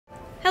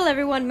Hello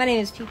everyone, my name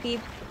is Peep,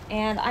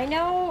 and I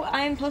know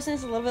I'm posting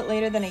this a little bit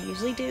later than I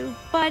usually do,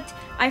 but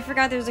I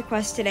forgot there was a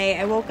quest today.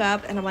 I woke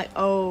up and I'm like,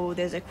 oh,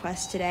 there's a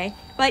quest today.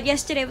 But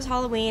yesterday was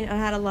Halloween and I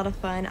had a lot of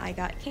fun. I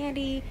got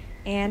candy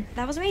and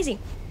that was amazing.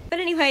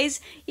 But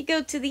anyways, you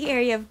go to the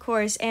area, of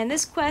course, and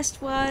this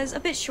quest was a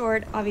bit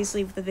short.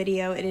 Obviously with the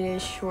video it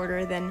is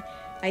shorter than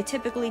I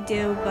typically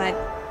do, but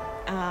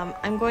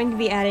I'm going to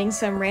be adding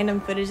some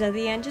random footage at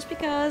the end just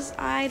because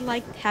I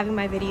like having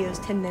my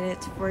videos 10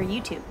 minutes for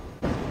YouTube.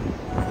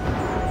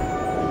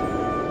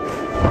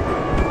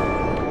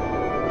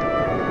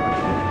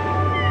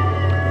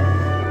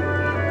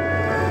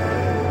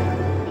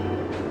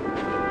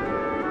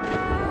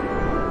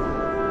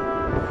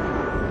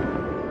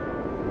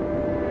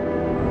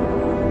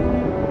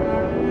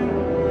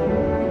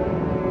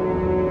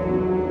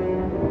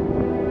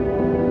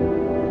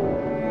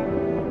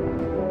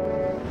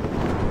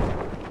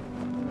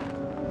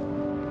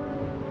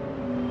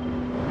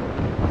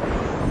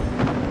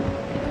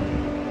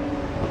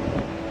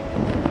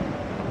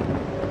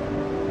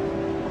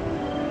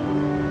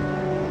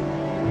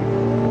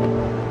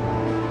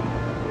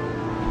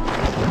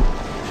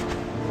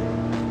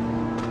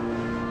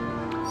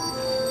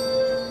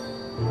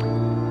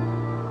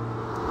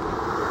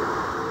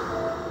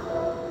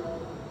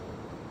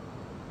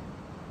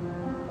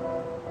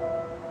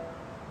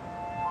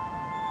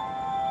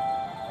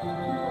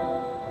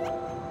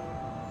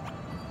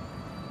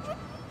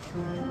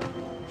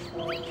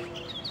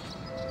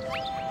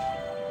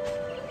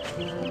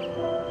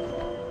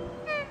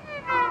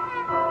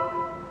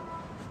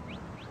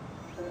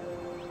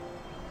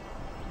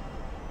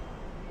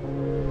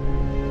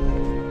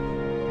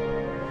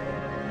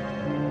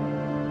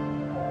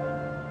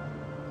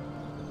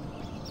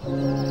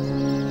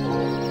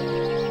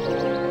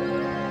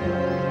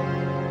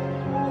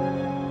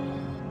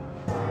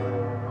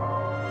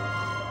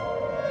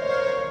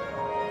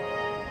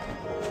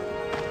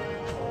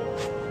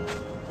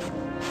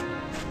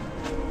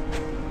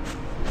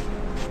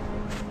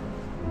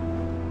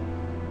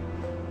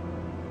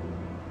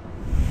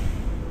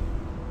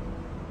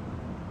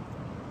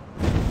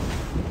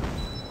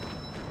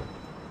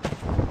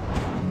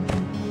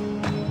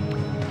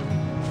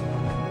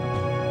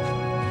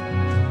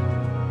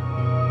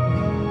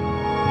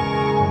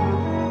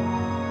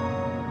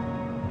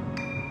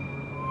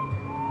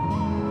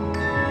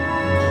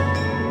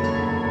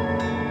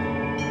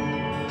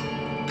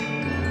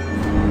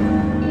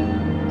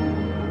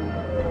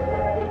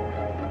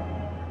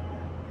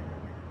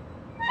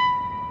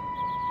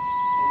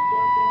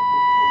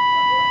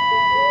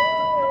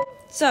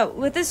 So,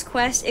 with this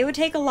quest, it would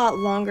take a lot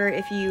longer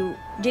if you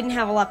didn't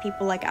have a lot of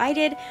people like I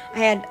did. I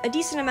had a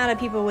decent amount of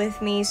people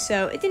with me,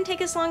 so it didn't take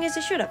as long as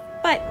it should have.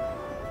 But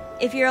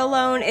if you're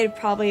alone, it'd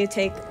probably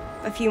take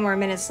a few more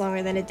minutes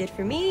longer than it did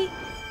for me.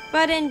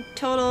 But in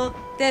total,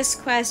 this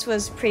quest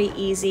was pretty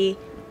easy.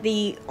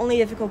 The only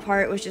difficult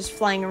part was just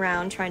flying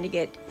around trying to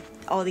get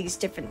all these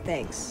different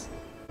things.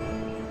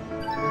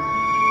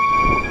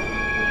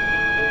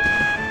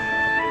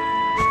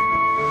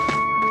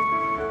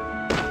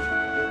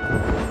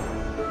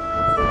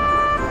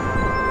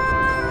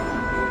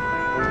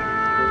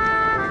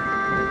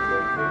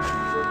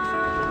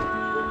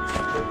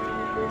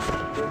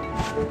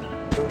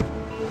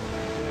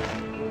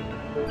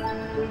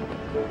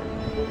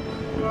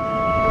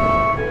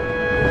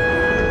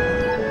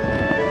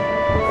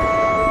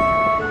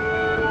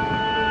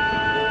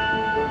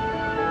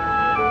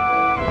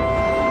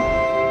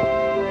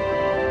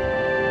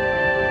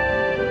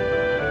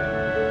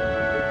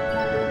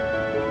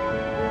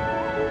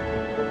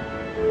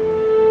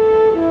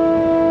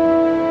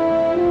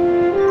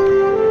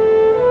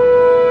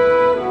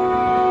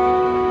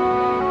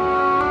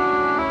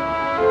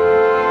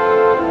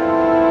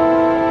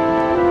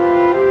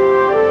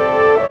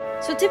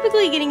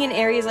 Typically getting in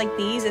areas like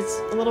these, it's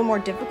a little more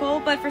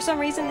difficult, but for some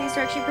reason these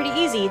are actually pretty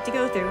easy to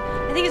go through.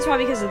 I think it's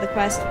probably because of the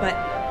quest, but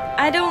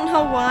I don't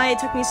know why it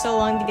took me so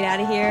long to get out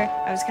of here.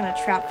 I was kind of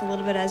trapped a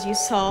little bit, as you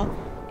saw,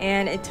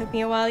 and it took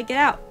me a while to get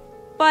out.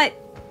 But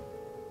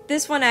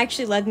this one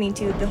actually led me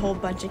to the whole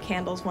bunch of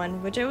candles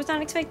one, which I was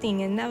not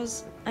expecting, and that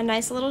was a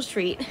nice little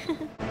treat.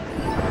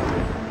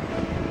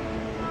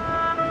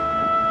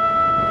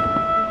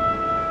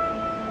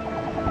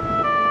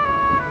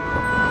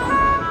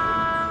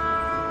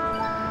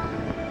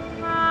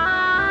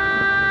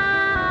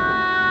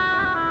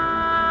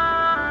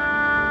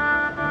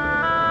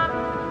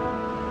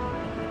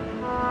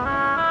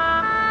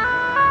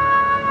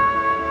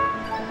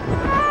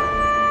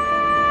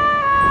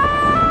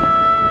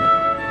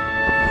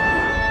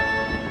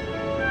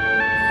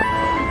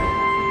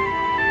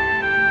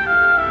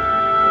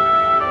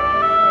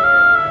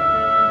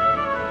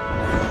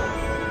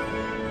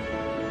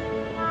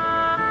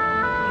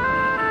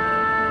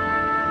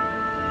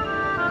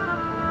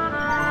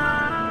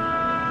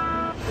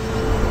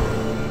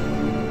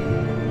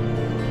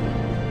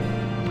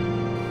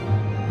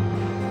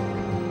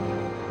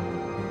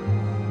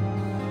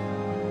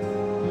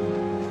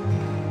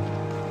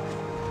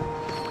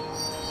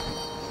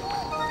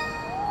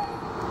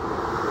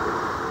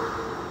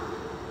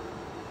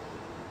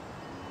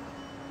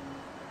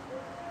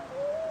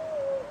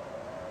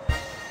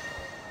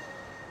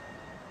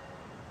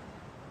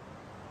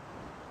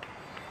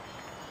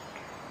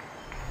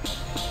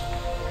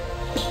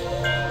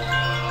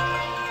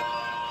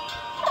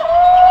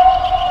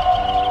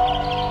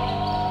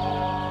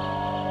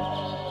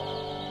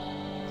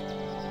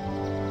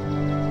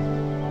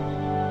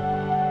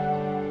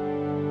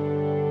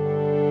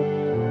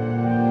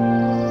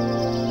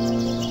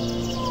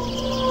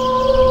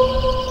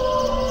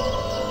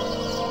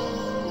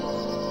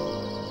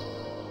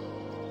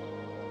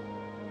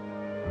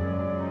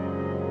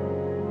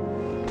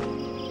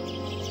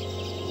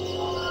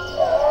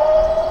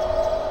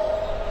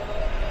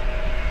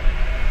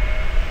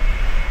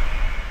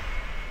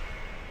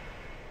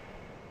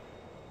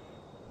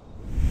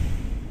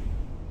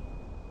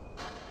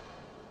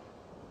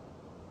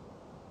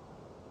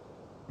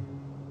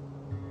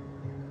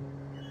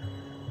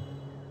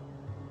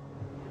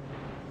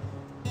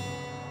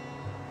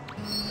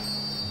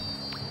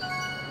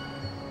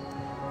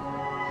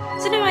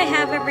 I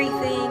have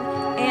everything,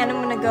 and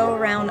I'm gonna go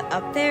around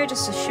up there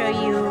just to show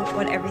you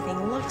what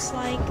everything looks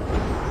like.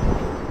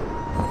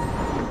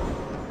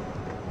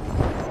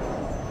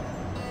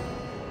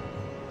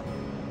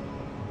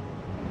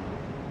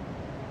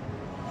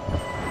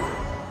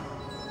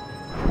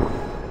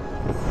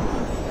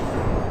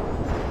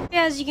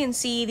 As you can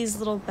see, these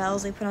little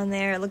bells they put on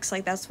there, it looks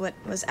like that's what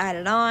was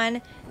added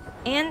on,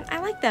 and I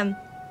like them.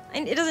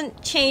 And it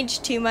doesn't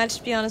change too much,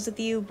 to be honest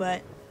with you,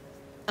 but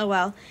oh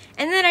well.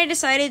 And then I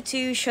decided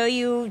to show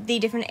you the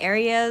different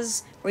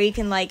areas where you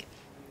can like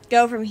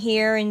go from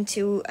here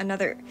into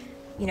another,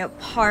 you know,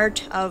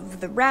 part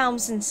of the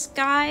realms and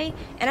sky.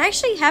 And I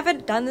actually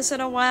haven't done this in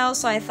a while,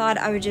 so I thought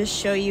I would just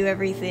show you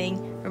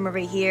everything from over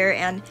here.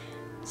 And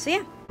so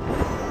yeah.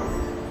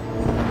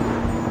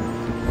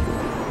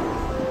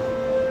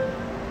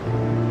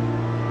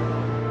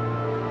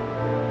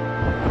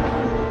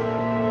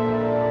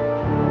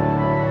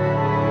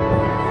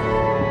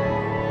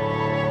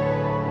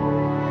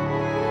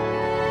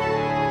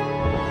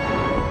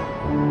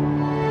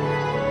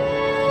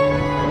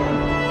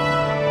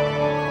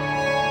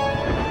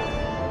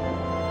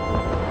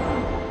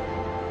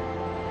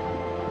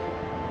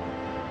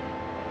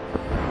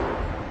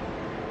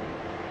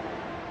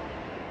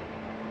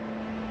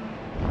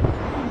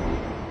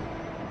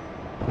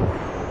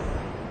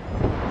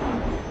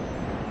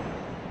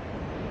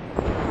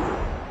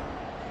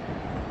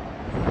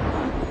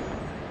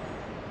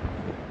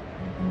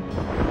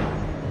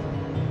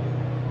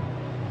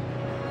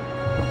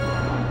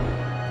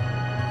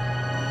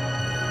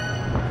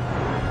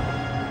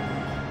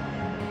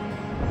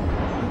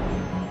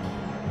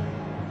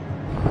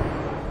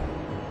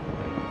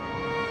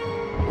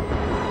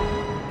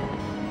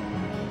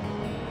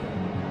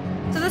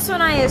 This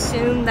one I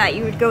assumed that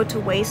you would go to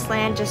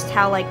Wasteland, just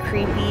how like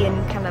creepy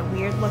and kind of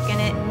weird looking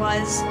it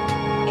was.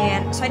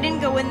 And so I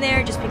didn't go in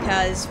there just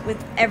because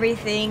with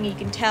everything you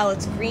can tell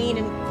it's green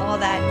and all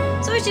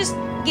that. So it just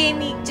gave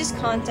me just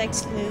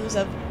context clues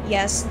of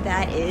yes,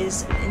 that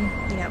is,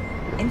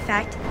 in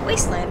fact,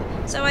 Wasteland.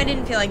 So I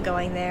didn't feel like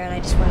going there, and I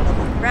just wanted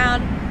to look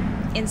around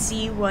and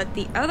see what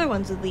the other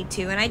ones would lead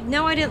to. And I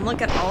know I didn't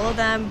look at all of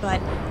them,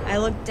 but I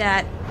looked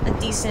at a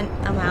decent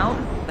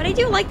amount. But I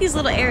do like these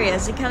little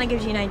areas. It kind of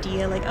gives you an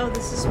idea, like, oh,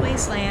 this is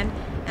Wasteland.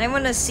 And I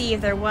want to see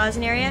if there was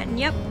an area, and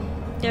yep,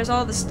 there's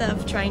all the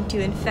stuff trying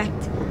to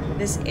infect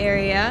this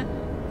area.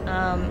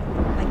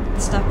 Like the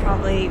stuff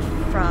probably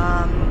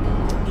from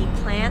the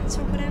plants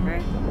or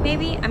whatever,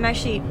 maybe? I'm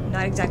actually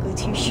not exactly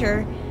too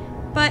sure.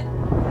 But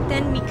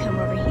then we come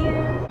over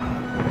here.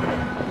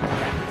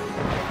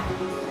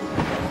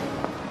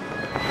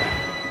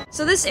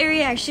 So this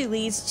area actually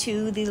leads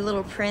to the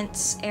Little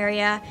Prince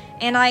area,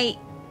 and I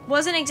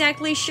wasn't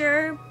exactly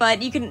sure, but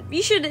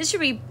it should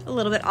be a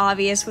little bit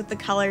obvious with the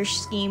color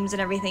schemes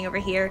and everything over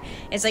here.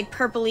 It's like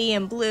purpley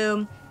and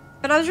blue,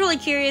 but I was really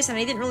curious and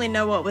I didn't really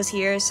know what was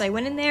here, so I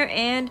went in there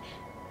and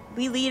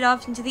we lead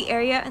off into the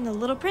area and the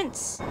Little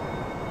Prince.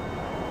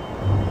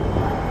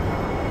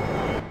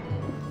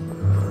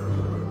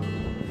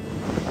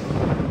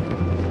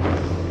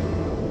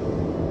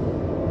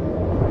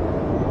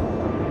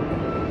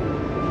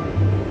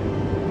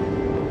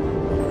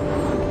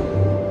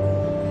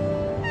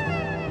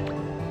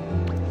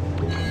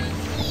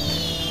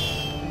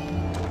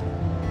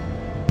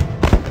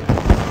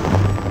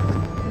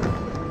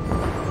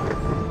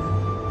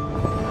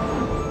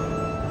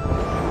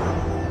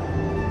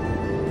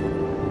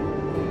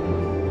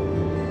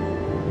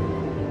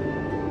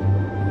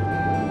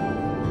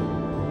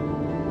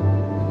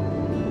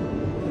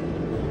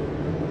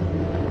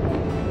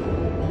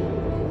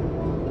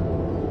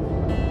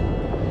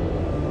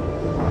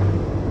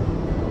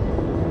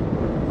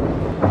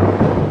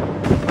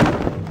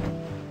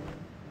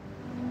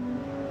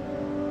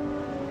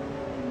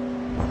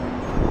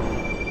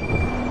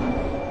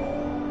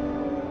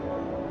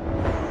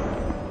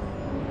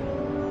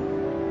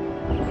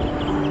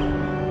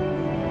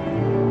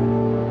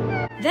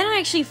 Then I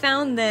actually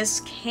found this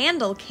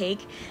candle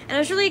cake, and I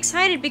was really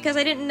excited because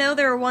I didn't know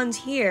there were ones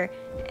here.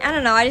 I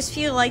don't know, I just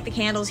feel like the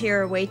candles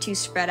here are way too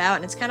spread out,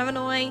 and it's kind of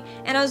annoying,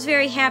 and I was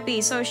very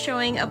happy, so I was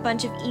showing a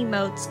bunch of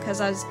emotes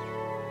because I was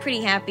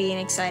pretty happy and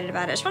excited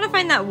about it. I just want to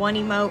find that one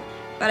emote,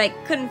 but I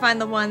couldn't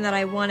find the one that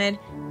I wanted,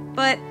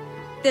 but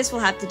this will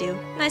have to do.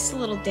 Nice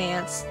little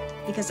dance,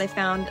 because I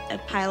found a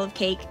pile of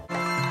cake.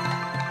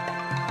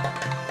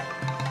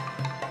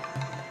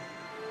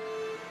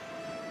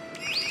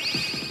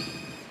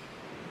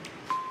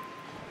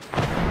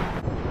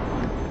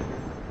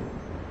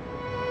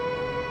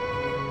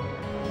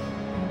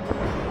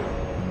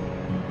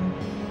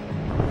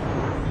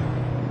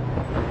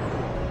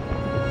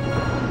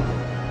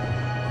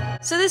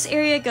 So this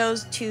area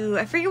goes to,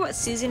 I forget what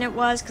season it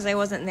was because I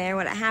wasn't there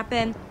when it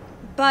happened,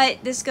 but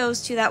this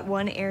goes to that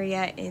one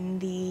area in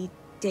the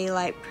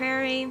Daylight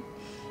Prairie.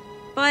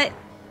 But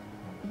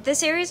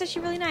this area is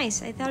actually really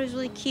nice. I thought it was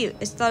really cute.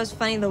 I thought it was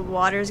funny the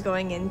water's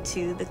going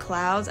into the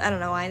clouds. I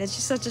don't know why, that's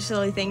just such a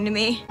silly thing to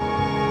me.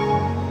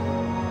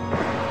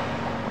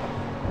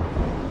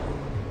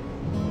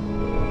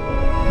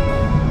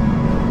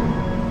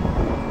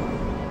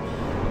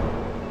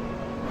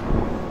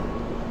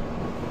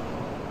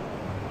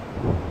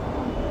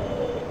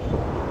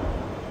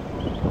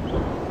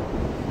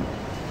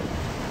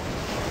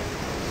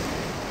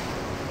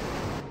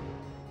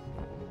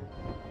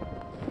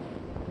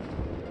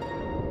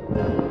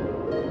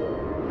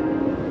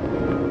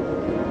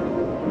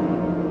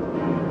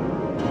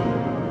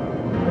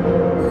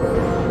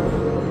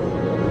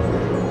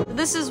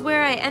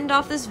 end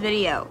off this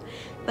video.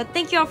 But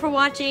thank you all for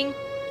watching.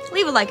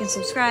 Leave a like and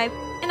subscribe,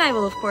 and I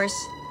will, of course,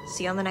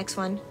 see you on the next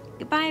one.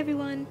 Goodbye,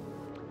 everyone.